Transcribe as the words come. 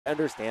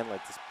understand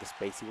like the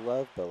space you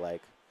love, but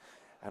like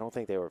I don't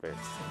think they were very.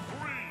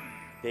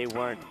 They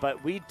weren't,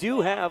 but we do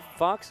have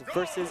Fox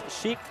versus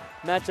Sheik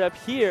matchup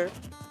here.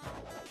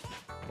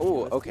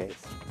 Oh, okay.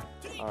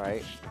 All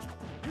right.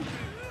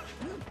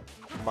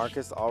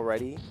 Markus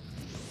already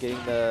getting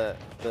the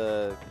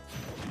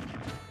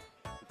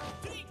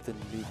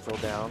neutral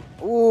down.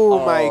 Ooh,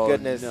 Oh, my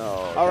goodness. no.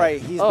 All right,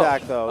 he's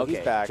back though. Okay.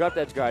 He's back. Dropped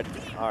edge guard.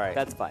 All right.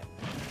 That's fine.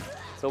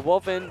 So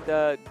Wuffin,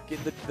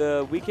 get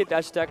the weak hit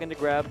dash attack into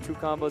grab, true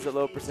combos at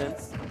low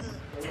percents.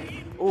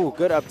 Ooh,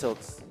 good up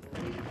tilts.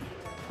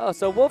 Oh,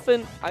 so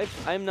Wuffin,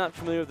 I'm not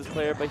familiar with this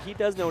player, but he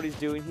does know what he's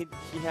doing.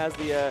 He has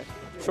the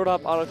short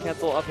hop auto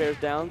cancel up airs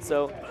down,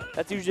 so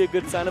that's usually a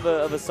good sign of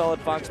a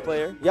solid Fox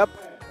player. Yep,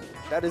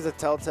 that is a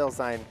telltale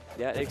sign.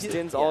 Yeah, it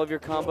extends all of your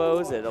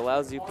combos. It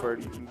allows you for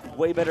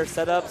way better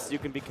setups. You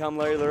can become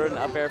Larry Lure and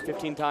up air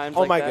 15 times.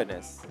 Oh like my that.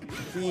 goodness,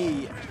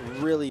 he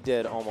really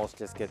did almost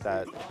just get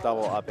that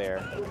double up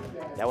air.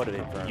 That would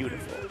have been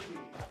beautiful.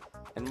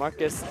 And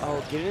Markus,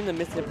 getting in the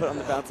missed input on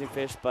the bouncing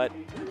fish, but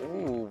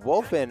Ooh,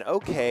 Wuffin.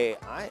 Okay,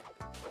 I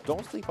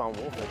don't sleep on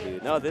Wuffin,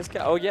 dude. no, this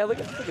guy. Oh yeah, look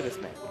at this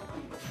man.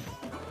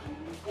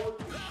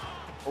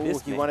 Ooh,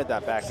 he wanted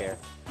that back air.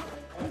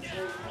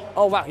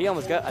 Oh wow, he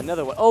almost got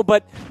another one. Oh,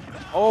 but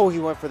Oh, he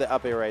went for the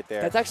up air right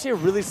there. that's actually a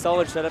really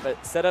solid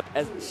setup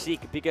as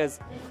Sheik, because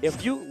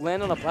if you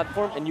land on a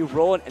platform and you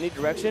roll in any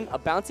direction, a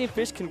bouncing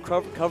fish can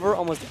cover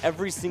almost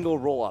every single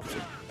roll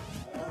option.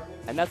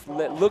 And that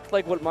looked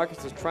like what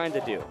Markus was trying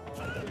to do.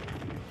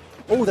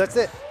 Oh, that's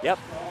it. Yep,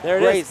 there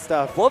it is. Great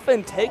stuff.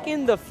 Wuffin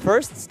taking the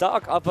first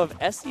stock off of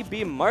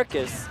SCB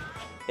Markus,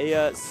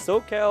 a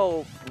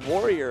SoCal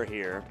warrior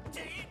here.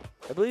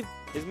 I believe,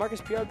 is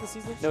Markus PR'd this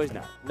season? No, he's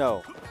not.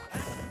 No.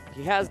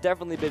 He has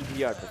definitely been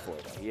PR'd before,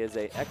 though. He is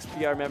a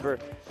ex-PR member.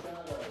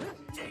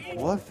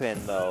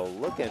 Wuffin, though,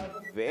 looking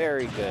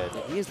very good.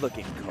 He is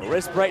looking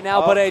crisp right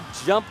now, but a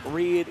jump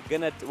read,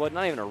 well,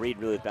 not even a read,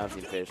 really, with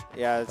bouncing fish.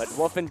 Yeah, But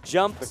Wuffin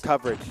jumps. the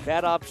coverage.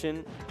 Bad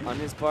option on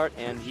his part,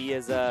 and he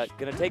is going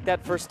to take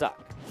that first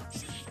stock.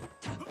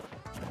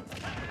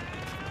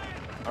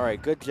 All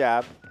right, good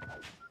jab.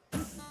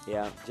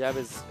 Yeah, jab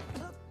is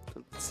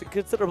a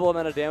considerable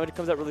amount of damage. It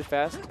comes out really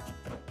fast.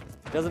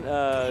 Doesn't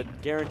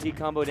guarantee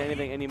combo to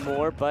anything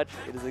anymore, but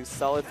it is a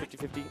solid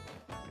 50-50.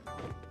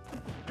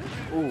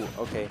 Ooh,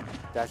 okay.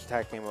 Dash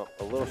attack came up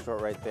a little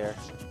short right there.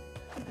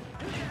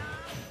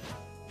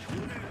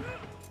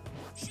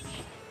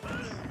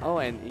 Oh,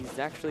 and he's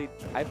actually,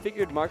 I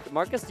figured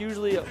Markus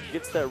usually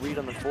gets that read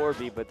on the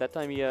 4B, but that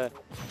time he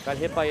got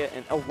hit by it,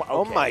 and oh, wow,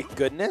 Oh okay. my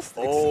goodness.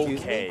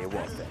 Excuse Okay, me.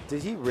 Wuffin.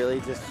 Did he really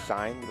just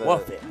shine the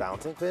Wuffin.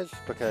 bouncing fish?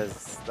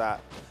 Because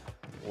that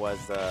was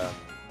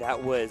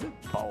That was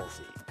ballsy.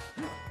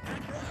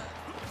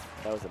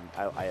 That was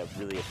I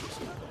really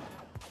appreciate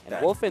that. And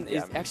Wuffin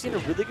is actually in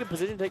a really good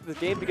position to take this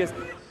game because,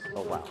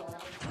 oh wow.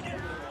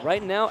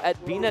 Right now,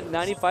 being at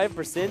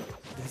 95%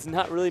 does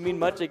not really mean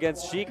much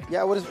against Sheik.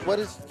 Yeah, what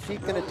is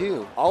Sheik gonna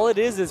do? All it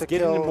is To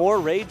getting kill- more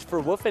rage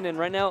for Wuffin, and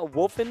right now,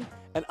 Wuffin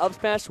and up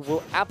smash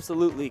will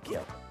absolutely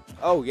kill.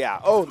 Oh yeah.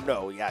 Oh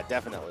no. Yeah,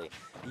 definitely.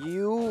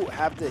 You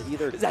have to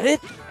either. Is that it?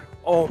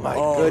 Oh my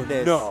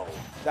goodness. No.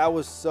 That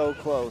was so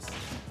close.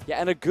 Yeah,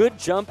 and a good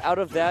jump out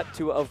of that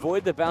to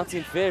avoid the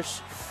bouncing fish.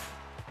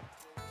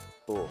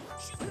 Ooh.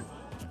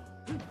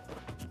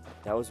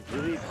 That was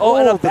really... Oh,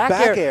 and a the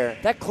back air.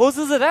 That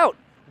closes it out.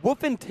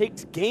 Wuffin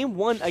takes game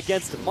 1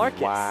 against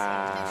Markus.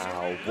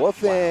 Wow.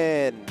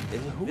 Wuffin.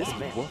 Who This is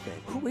man.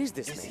 Wuffin? Who is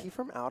this Is man? he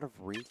from out of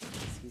reach?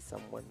 Is he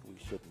someone we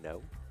should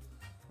know?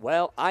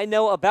 Well, I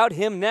know about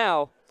him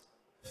now.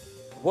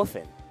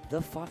 Wuffin, the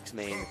Fox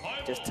main,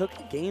 just took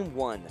game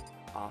 1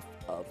 off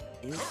of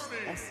his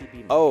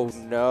SCB. Oh Markus.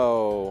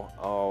 no.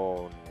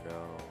 Oh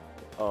no.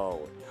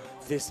 Oh,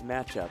 this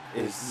matchup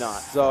It's is not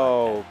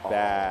so fun at all.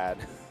 bad.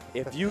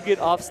 If you get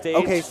off stage,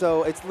 Okay,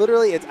 so it's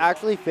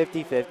actually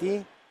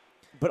 50-50.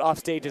 but off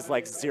stage is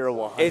like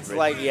 0-100. It's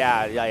like,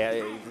 yeah.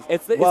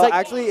 It's Well, like,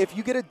 actually, if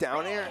you get a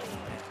down air,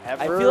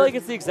 I feel like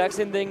it's the exact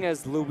same thing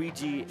as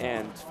Luigi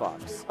and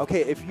Fox.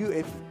 okay, if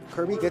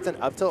Kirby gets an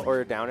up tilt or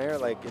a down air,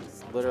 like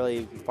it's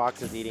literally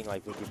Fox is eating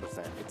like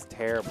 50%. It's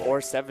terrible.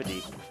 Or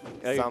 70.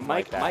 Something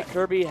like that. Mike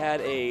Kirby had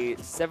a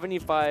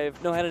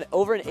 75, no, had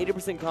over an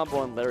 80% combo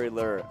on Larry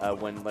Lure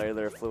when Larry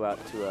Lure flew out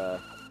to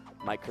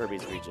Mike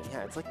Kirby's region.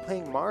 Yeah, it's like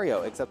playing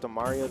Mario, except a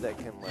Mario that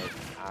can like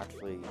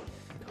actually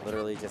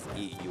literally just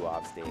eat you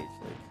off stage,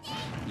 like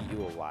eat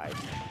you alive.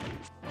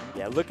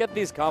 Yeah, look at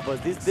these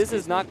combos. This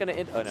is not going to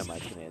end. Oh, no,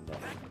 Mike's going to end there.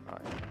 All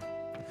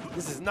right.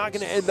 This is not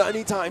going to end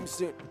anytime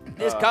soon.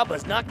 This combo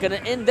is not going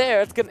to end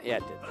there. It's going to, yeah,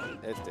 it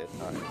did. It did.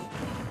 All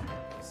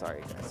right.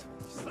 Sorry, guys.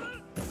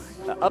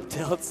 Up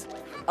tilts.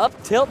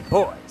 Up tilt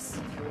boys.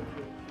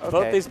 Okay.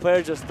 Both these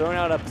players just throwing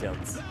out up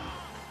tilts.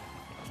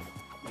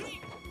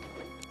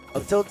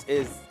 Up tilt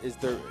is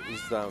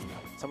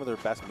some of their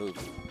best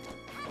moves.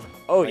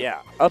 Oh, Like, yeah.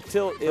 Up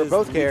tilt For is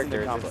both leads into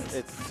characters, combos.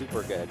 it's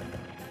super good.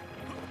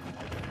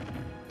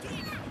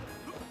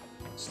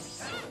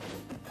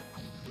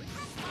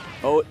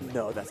 Oh,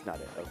 no, that's not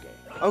it. Okay.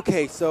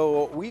 Okay,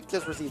 so we've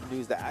just received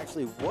news that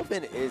actually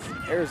Wuffin is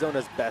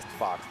Arizona's best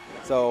fox.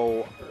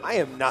 So I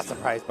am not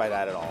surprised by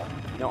that at all.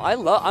 No,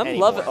 I'm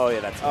loving. Oh yeah,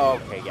 that's. Oh,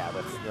 okay, yeah,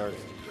 that's.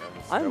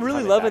 I'm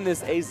really loving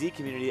this AZ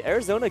community.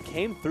 Arizona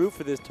came through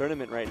for this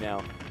tournament right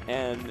now,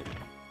 and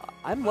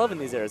I'm loving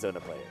these Arizona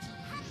players.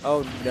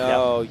 Oh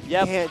no, Yep. you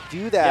Yep. can't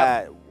do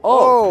that. Yep.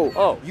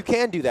 Oh, you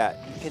can do that.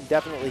 You can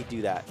definitely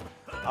do that.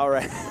 All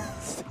right.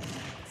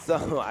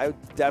 So I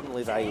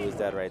definitely thought he was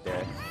dead right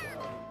there.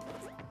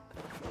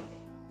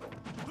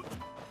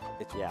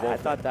 Yeah, I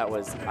thought that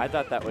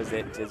was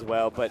it as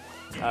well. But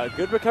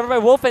good recovery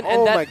by Wuffin.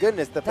 Oh and my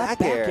goodness, the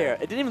back air.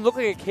 It didn't even look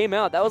like it came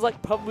out. That was like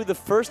probably the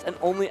first and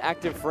only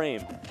active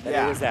frame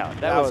that it was out.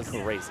 That was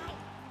crazy.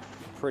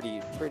 Pretty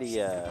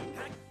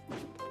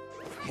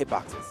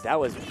hitboxes. That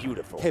was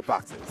beautiful.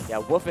 Hitboxes. Yeah,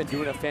 Wuffin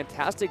doing a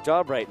fantastic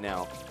job right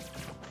now.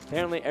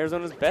 Apparently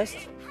Arizona's best.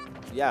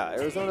 Yeah,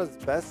 Arizona's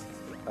best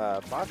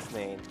fox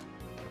main.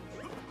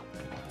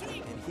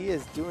 And he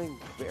is doing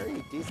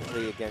very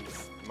decently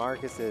against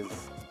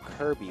Markus's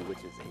Kirby, which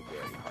is a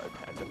very hard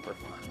matchup for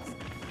fox.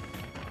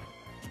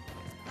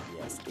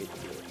 Yes, it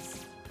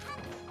is.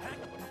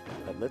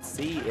 But let's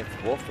see if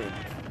Wuffin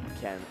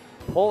can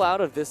pull out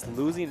of this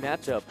losing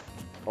matchup,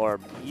 or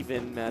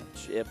even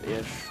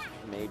matchup-ish,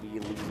 maybe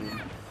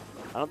losing.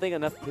 I don't think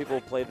enough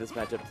people play this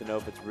matchup to know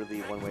if it's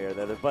really one way or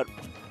the other, but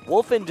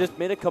Wuffin just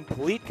made a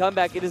complete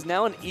comeback. It is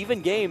now an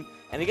even game,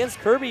 and against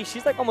Kirby,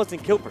 she's like almost in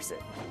kill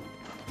percent.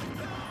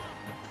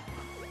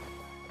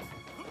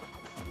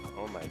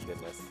 Oh my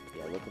goodness.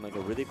 Yeah, looking like a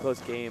really close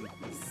game.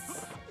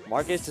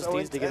 Markus just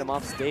needs to get him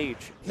off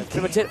stage. That's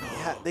pretty much it.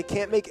 Yeah, they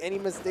can't make any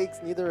mistakes,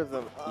 neither of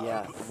them.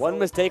 Yeah, one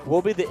mistake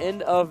will be the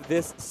end of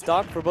this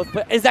stock for both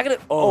players. Is that going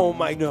to... Oh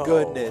my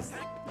goodness.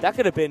 That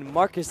could have been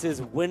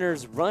Markus's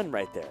winner's run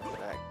right there.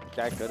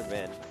 That could have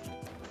been.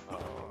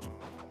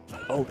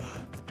 Oh,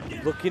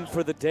 looking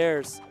for the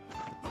dares.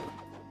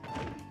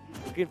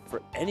 Looking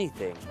for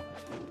anything.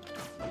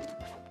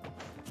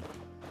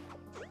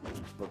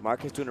 But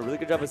Markus doing a really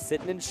good job of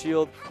sitting in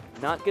shield,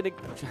 not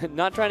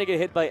trying to get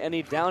hit by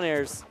any down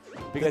airs,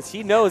 because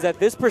he knows at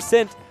this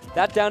percent,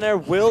 that down air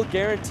will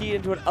guarantee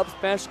into an up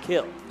smash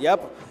kill.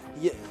 Yep.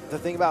 Yeah, the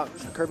thing about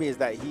Kirby is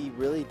that he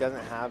really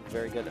doesn't have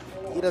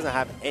he doesn't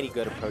have any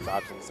good approach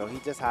options, so he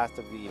just has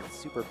to be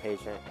super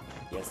patient.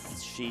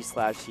 Yes, he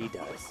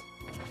does.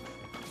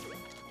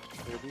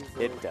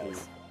 It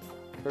does.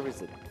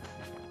 Kirby's a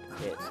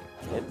hit.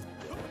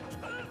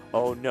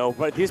 Oh no,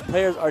 but these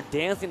players are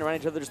dancing around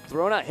each other, just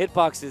throwing out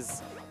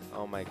hitboxes.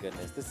 Oh my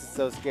goodness, this is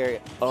so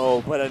scary.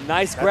 Oh, but a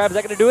nice grab. Is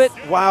that going to do it?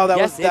 Wow, that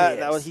yes,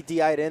 was he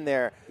DI'd in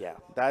there. Yeah.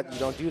 You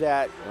don't do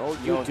that. No,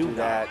 you don't do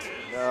that.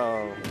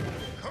 No.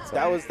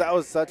 That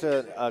was such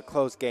a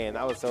close game.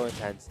 That was so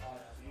intense.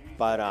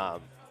 But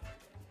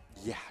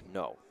yeah,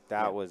 no.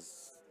 That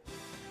was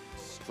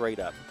straight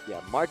up.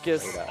 Yeah,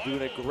 Markus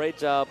doing a great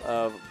job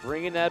of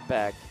bringing that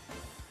back.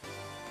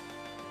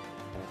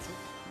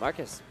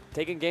 Markus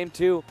taking game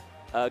 2,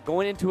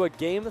 going into a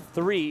game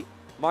 3.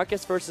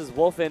 Markus versus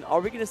Wuffin. Are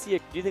we going to see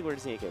do you think we're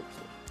going to see a character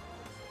switch?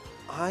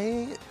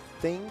 I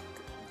think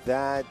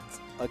that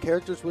a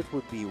character switch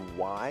would be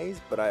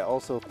wise, but I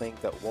also think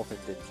that Wuffin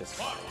did just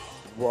fine.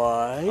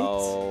 What?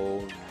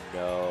 Oh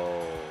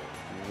no.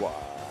 Wow.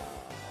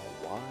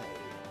 Why?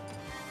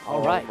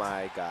 All right. Oh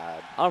my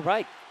god. All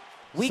right.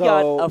 We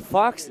got a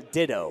Fox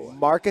Ditto.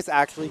 Markus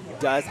actually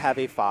does have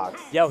a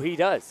Fox. Yo, he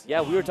does.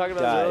 Yeah, we were talking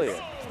about this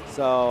earlier.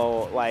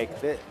 So, like,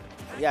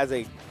 he has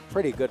a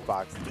pretty good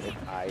Fox,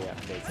 if I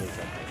may say so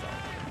myself.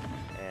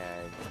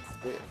 And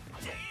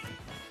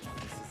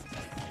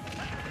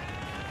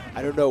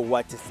I don't know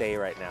what to say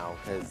right now,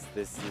 because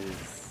this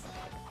is...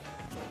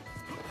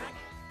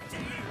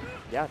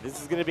 Yeah,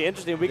 this is going to be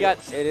interesting. We got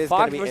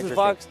Fox versus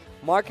Fox.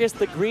 Markus,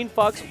 the green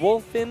Fox,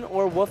 Wuffin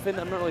or Wuffin,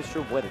 I'm not really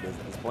sure what it is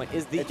at this point,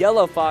 is the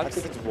yellow Fox.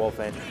 I think it's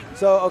Wuffin.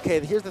 So, okay,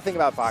 here's the thing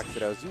about Fox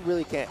Dittos. You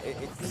really can't,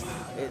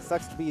 it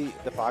sucks to be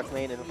the Fox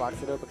main in a Fox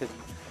Ditto because,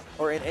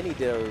 or in any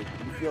Ditto,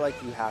 you feel like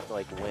you have to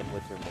like win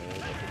with your main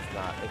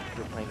if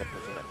you're playing a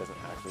person that doesn't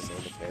actually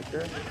main the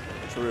character.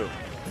 True.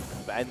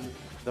 And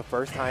the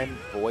first time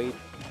Void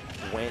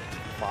went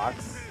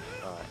Fox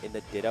in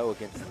the Ditto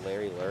against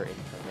Larry Lur in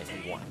tournament,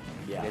 he won.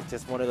 Yeah. And it's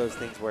just one of those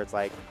things where it's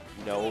like,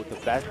 you know, the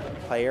best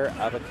player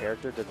of a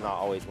character does not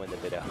always win the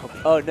Ditto.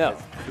 Oh no,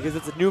 because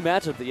it's a new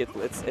matchup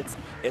that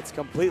it's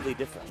completely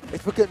different.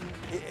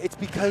 It's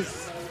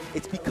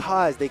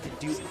because they can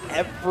do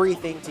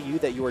everything to you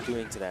that you are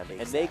doing to them,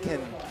 and they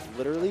can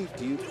literally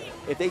do.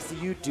 If they see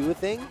you do a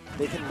thing,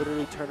 they can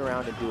literally turn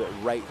around and do it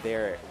right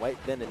there, right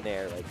then and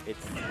there. Like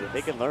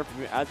they can learn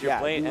from you as you're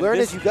playing. You learn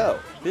as you go.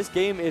 This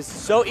game is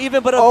so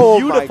even, but a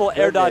beautiful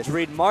air dodge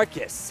read,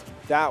 Markus.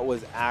 That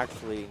was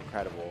actually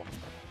incredible.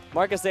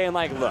 Markus saying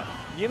like, look,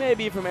 you may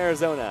be from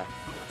Arizona,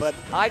 but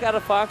I got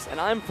a Fox and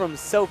I'm from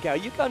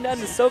SoCal. You come down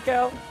to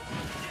SoCal,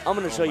 I'm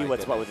gonna show you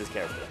what's what with this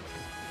character.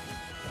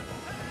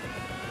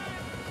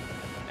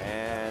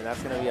 And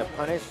that's going to be a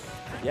punish.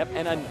 Yep,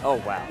 and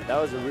oh wow, that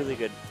was a really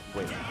good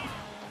win.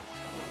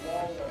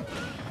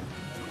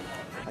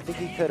 I I think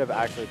he could have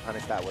actually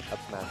punished that with up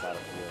smash out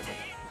of here.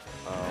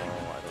 Oh, I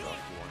don't know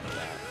if he wanted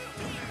that.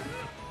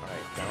 All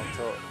right, down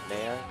tilt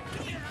there.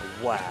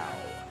 Wow.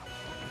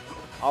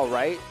 All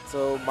right,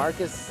 so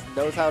Markus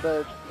knows how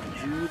to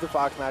do the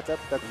Fox matchup.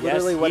 That's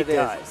literally what it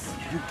is.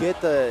 You get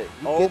the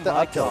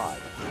up tilt.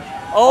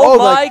 Oh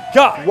my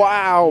God!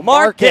 Wow,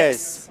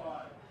 Markus!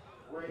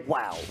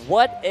 Wow,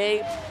 what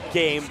a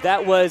game.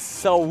 That was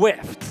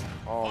swift.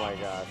 Oh my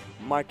God.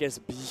 Markus,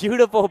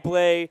 beautiful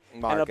play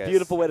and a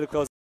beautiful way to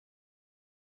close.